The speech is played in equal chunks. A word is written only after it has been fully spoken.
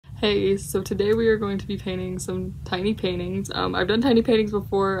Hey, so today we are going to be painting some tiny paintings. I've done tiny paintings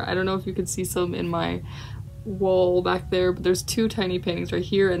before. I don't know if you can see some in my wall back there, but there's two tiny paintings right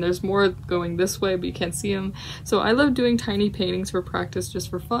here and there's more going this way, but you can't see them. So I love doing tiny paintings for practice just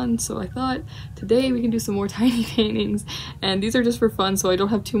for fun, so I thought today we can do some more tiny paintings, and these are just for fun, so I don't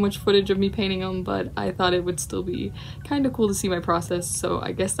have too much footage of me painting them, but I thought it would still be kind of cool to see my process, so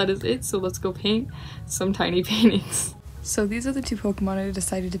I guess that is it. So let's go paint some tiny paintings. So these are the two Pokemon I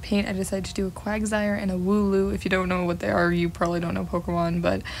decided to paint. I decided to do a Quagsire and a Wooloo. If you don't know what they are, you probably don't know Pokemon,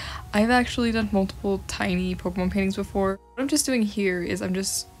 but I've actually done multiple tiny Pokemon paintings before. What I'm just doing here is I'm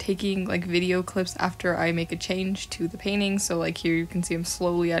just taking like video clips after I make a change to the painting. So like here you can see I'm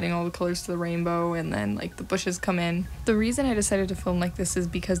slowly adding all the colors to the rainbow and then like the bushes come in. The reason I decided to film like this is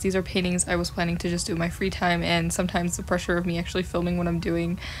because these are paintings I was planning to just do in my free time, and sometimes the pressure of me actually filming what I'm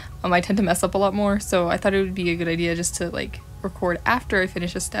doing, I tend to mess up a lot more, so I thought it would be a good idea just to like record after I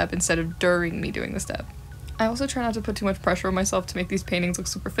finish a step instead of during me doing the step. I also try not to put too much pressure on myself to make these paintings look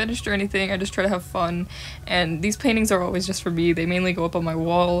super finished or anything. I just try to have fun, and these paintings are always just for me. They mainly go up on my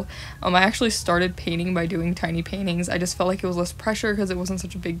wall. I actually started painting by doing tiny paintings. I just felt like it was less pressure because it wasn't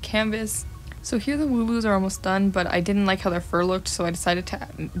such a big canvas. So here the Wooloos are almost done, but I didn't like how their fur looked, so I decided to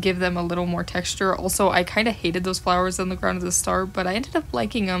give them a little more texture. Also, I kind of hated those flowers on the ground at the start, but I ended up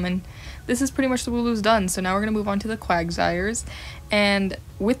liking them, and this is pretty much the Wooloos done. So now we're going to move on to the Quagsires. And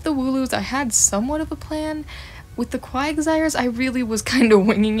with the Wooloos, I had somewhat of a plan. With the Quagsires, I really was kind of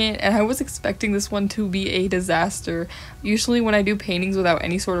winging it, and I was expecting this one to be a disaster. Usually when I do paintings without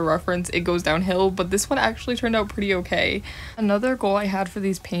any sort of reference, it goes downhill, but this one actually turned out pretty okay. Another goal I had for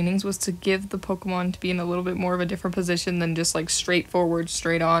these paintings was to give the Pokemon to be in a little bit more of a different position than just like straightforward,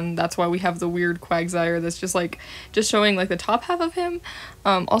 straight on. That's why we have the weird Quagsire that's just showing like the top half of him.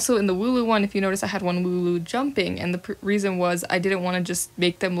 Also in the Wooloo one, if you notice, I had one Wooloo jumping, and the reason was I didn't want to just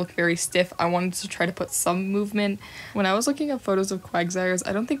make them look very stiff. I wanted to try to put some movement. When I was looking at photos of Quagsires,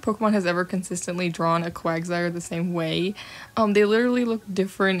 I don't think Pokemon has ever consistently drawn a Quagsire the same way. They literally look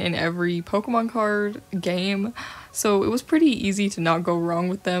different in every Pokemon card game, so it was pretty easy to not go wrong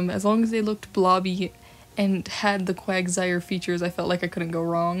with them. As long as they looked blobby and had the Quagsire features, I felt like I couldn't go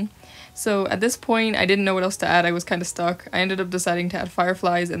wrong. So at this point, I didn't know what else to add. I was kind of stuck. I ended up deciding to add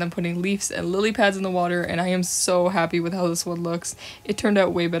fireflies and then putting leaves and lily pads in the water, and I am so happy with how this one looks. It turned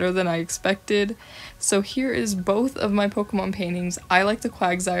out way better than I expected. So here is both of my Pokemon paintings. I like the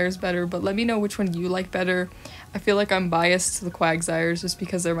Quagsires better, but let me know which one you like better. I feel like I'm biased to the Quagsires just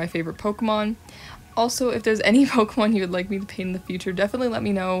because they're my favorite Pokemon. Also, if there's any Pokemon you would like me to paint in the future, definitely let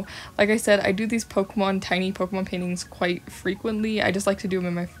me know. Like I said, I do these tiny Pokemon paintings quite frequently. I just like to do them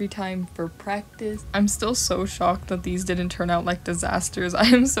in my free time for practice. I'm still so shocked that these didn't turn out like disasters. I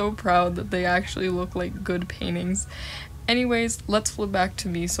am so proud that they actually look like good paintings. Anyways, let's flip back to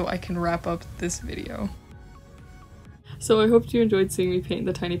me so I can wrap up this video. So I hope you enjoyed seeing me paint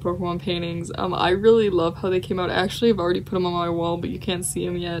the tiny Pokemon paintings. I really love how they came out. Actually, I've already put them on my wall, but you can't see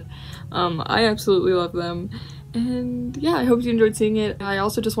them yet. I absolutely love them. And yeah, I hope you enjoyed seeing it. I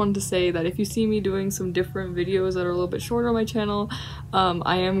also just wanted to say that if you see me doing some different videos that are a little bit shorter on my channel,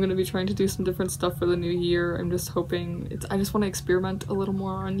 I am going to be trying to do some different stuff for the new year. I'm just hoping I just want to experiment a little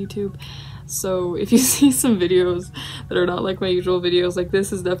more on YouTube. So if you see some videos that are not like my usual videos, like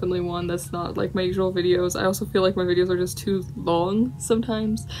this is definitely one that's not like my usual videos. I also feel like my videos are just too long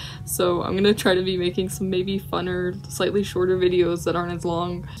sometimes, so I'm gonna try to be making some maybe funner, slightly shorter videos that aren't as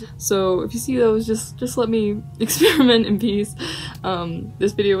long. So if you see those, just let me experiment in peace.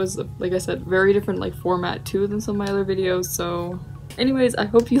 This video was, like I said, very different like format too than some of my other videos, so anyways, I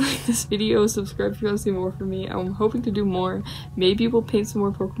hope you like this video. Subscribe if you want to see more from me. I'm hoping to do more. Maybe we'll paint some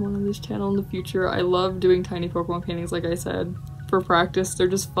more Pokemon on this channel in the future. I love doing tiny Pokemon paintings, like I said, for practice. They're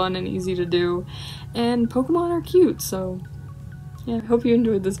just fun and easy to do, and Pokemon are cute, so yeah, I hope you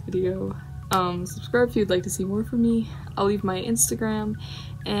enjoyed this video. Subscribe if you'd like to see more from me. I'll leave my Instagram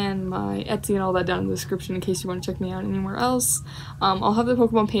and my Etsy and all that down in the description in case you want to check me out anywhere else. I'll have the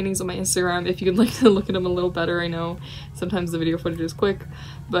Pokemon paintings on my Instagram if you'd like to look at them a little better. I know sometimes the video footage is quick,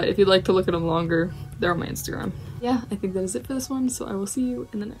 but if you'd like to look at them longer, they're on my Instagram. Yeah, I think that is it for this one, so I will see you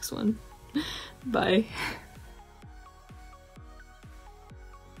in the next one. Bye.